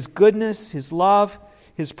 His goodness, His love,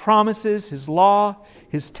 His promises, His law,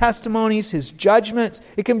 His testimonies, His judgments.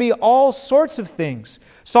 It can be all sorts of things.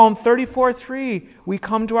 Psalm 34:3, we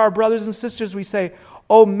come to our brothers and sisters, we say,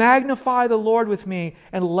 "Oh, magnify the Lord with me,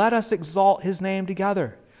 and let us exalt His name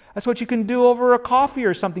together." That's what you can do over a coffee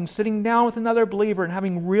or something, sitting down with another believer and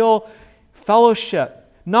having real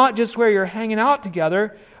fellowship. Not just where you're hanging out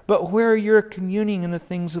together, but where you're communing in the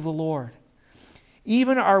things of the Lord.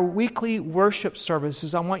 Even our weekly worship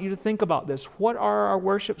services, I want you to think about this. What are our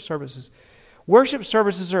worship services? Worship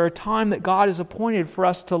services are a time that God has appointed for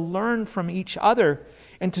us to learn from each other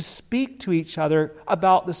and to speak to each other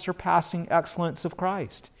about the surpassing excellence of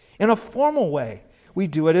Christ. In a formal way, we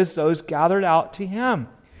do it as those gathered out to Him.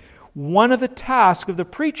 One of the tasks of the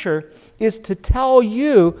preacher is to tell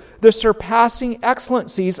you the surpassing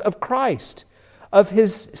excellencies of Christ, of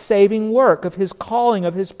His saving work, of His calling,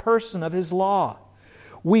 of His person, of His law.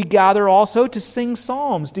 We gather also to sing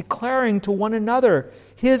psalms, declaring to one another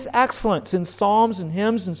His excellence in psalms and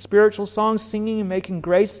hymns and spiritual songs, singing and making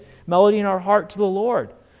grace melody in our heart to the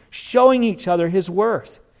Lord, showing each other His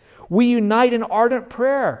worth. We unite in ardent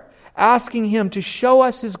prayer, asking Him to show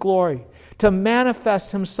us His glory, to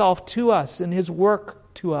manifest Himself to us and His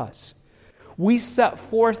work to us. We set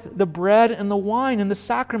forth the bread and the wine in the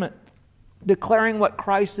sacrament, declaring what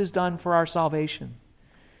Christ has done for our salvation.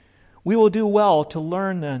 We will do well to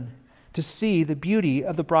learn then to see the beauty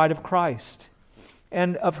of the bride of Christ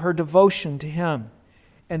and of her devotion to Him,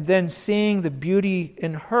 and then seeing the beauty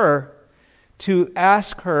in her, to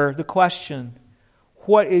ask her the question,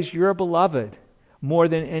 what is your beloved more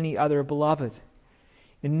than any other beloved?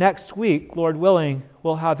 And next week, Lord willing,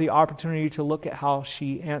 we'll have the opportunity to look at how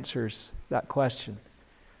she answers that question.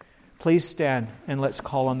 Please stand and let's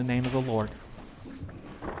call on the name of the Lord.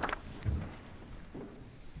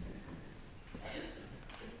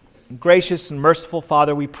 Gracious and merciful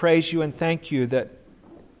Father, we praise You and thank You that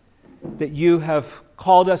You have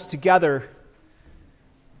called us together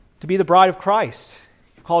to be the bride of Christ.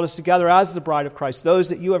 You've called us together as the bride of Christ, those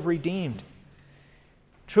that You have redeemed.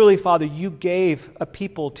 Truly, Father, You gave a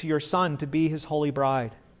people to Your Son to be His holy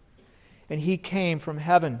bride. And He came from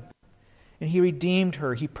heaven, and He redeemed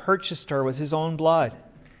her. He purchased her with His own blood.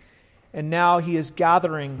 And now He is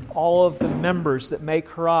gathering all of the members that make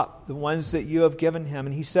her up, the ones that You have given Him.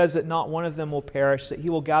 And He says that not one of them will perish, that He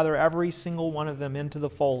will gather every single one of them into the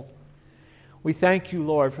fold. We thank You,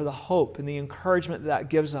 Lord, for the hope and the encouragement that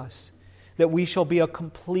gives us, that we shall be a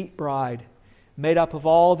complete bride, made up of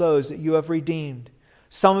all those that you have redeemed.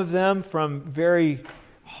 Some of them from very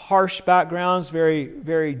harsh backgrounds, very,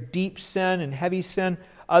 very deep sin and heavy sin.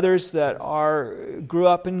 Others that grew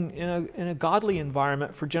up in a godly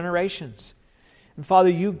environment for generations. And Father,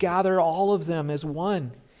 you gather all of them as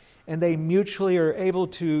one. And they mutually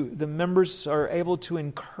the members are able to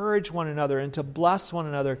encourage one another and to bless one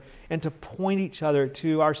another and to point each other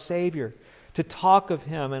to our Savior, to talk of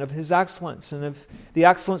Him and of His excellence and of the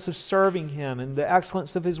excellence of serving Him and the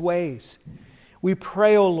excellence of His ways. We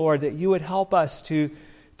pray, O Lord, that you would help us to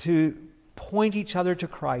point each other to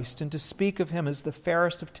Christ and to speak of Him as the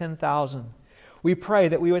fairest of 10,000. We pray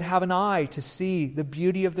that we would have an eye to see the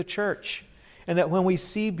beauty of the church, and that when we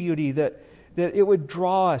see beauty, that it would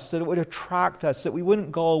draw us, that it would attract us, that we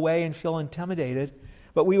wouldn't go away and feel intimidated,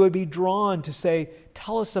 but we would be drawn to say,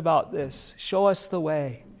 tell us about this, show us the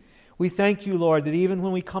way. We thank you, Lord, that even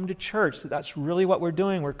when we come to church, that's really what we're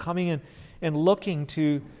doing. We're coming in and looking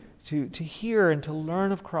to hear and to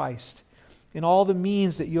learn of Christ in all the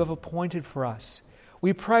means that you have appointed for us.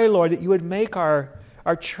 We pray, Lord, that you would make our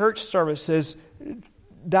church services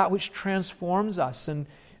that which transforms us and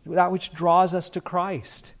that which draws us to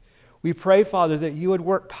Christ. We pray, Father, that you would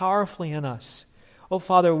work powerfully in us. Oh,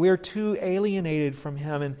 Father, we're too alienated from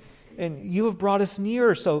Him, and you have brought us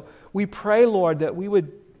near. So we pray, Lord, that we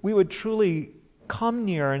would truly come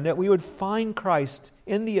near and that we would find Christ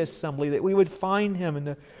in the assembly, that we would find Him in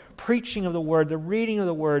the preaching of the Word, the reading of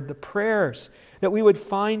the Word, the prayers, that we would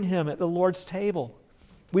find Him at the Lord's table.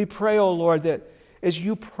 We pray, oh Lord, that as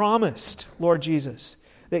you promised, Lord Jesus,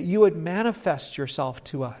 that you would manifest yourself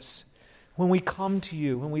to us when we come to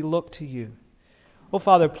you, when we look to you. Oh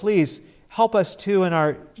Father, please help us too in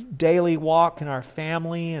our daily walk in our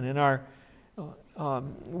family and in our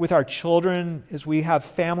with our children as we have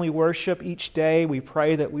family worship each day. We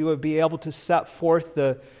pray that we would be able to set forth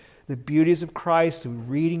the beauties of Christ and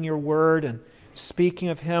reading your word and speaking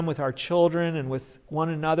of Him with our children and with one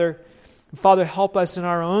another. And Father, help us in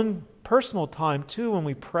our own personal time too when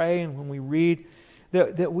we pray and when we read,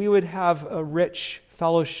 that we would have a rich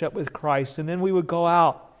fellowship with Christ, and then we would go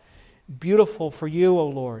out beautiful for you, O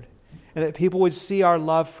Lord, and that people would see our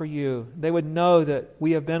love for you. They would know that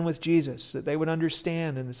we have been with Jesus, that they would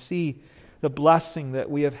understand and see the blessing that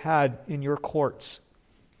we have had in your courts.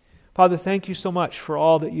 Father, thank you so much for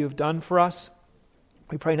all that you have done for us.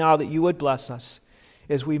 We pray now that you would bless us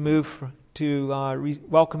as we move to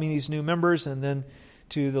welcoming these new members and then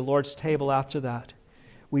to the Lord's table after that.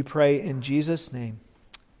 We pray in Jesus' name.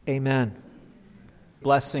 Amen.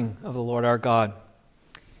 Blessing of the Lord our God.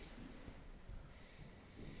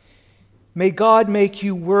 May God make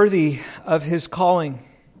you worthy of His calling,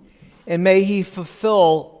 and may He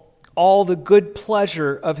fulfill all the good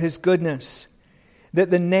pleasure of His goodness, that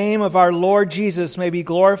the name of our Lord Jesus may be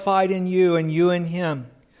glorified in you and you in Him,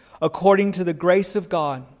 according to the grace of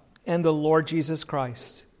God and the Lord Jesus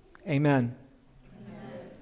Christ. Amen.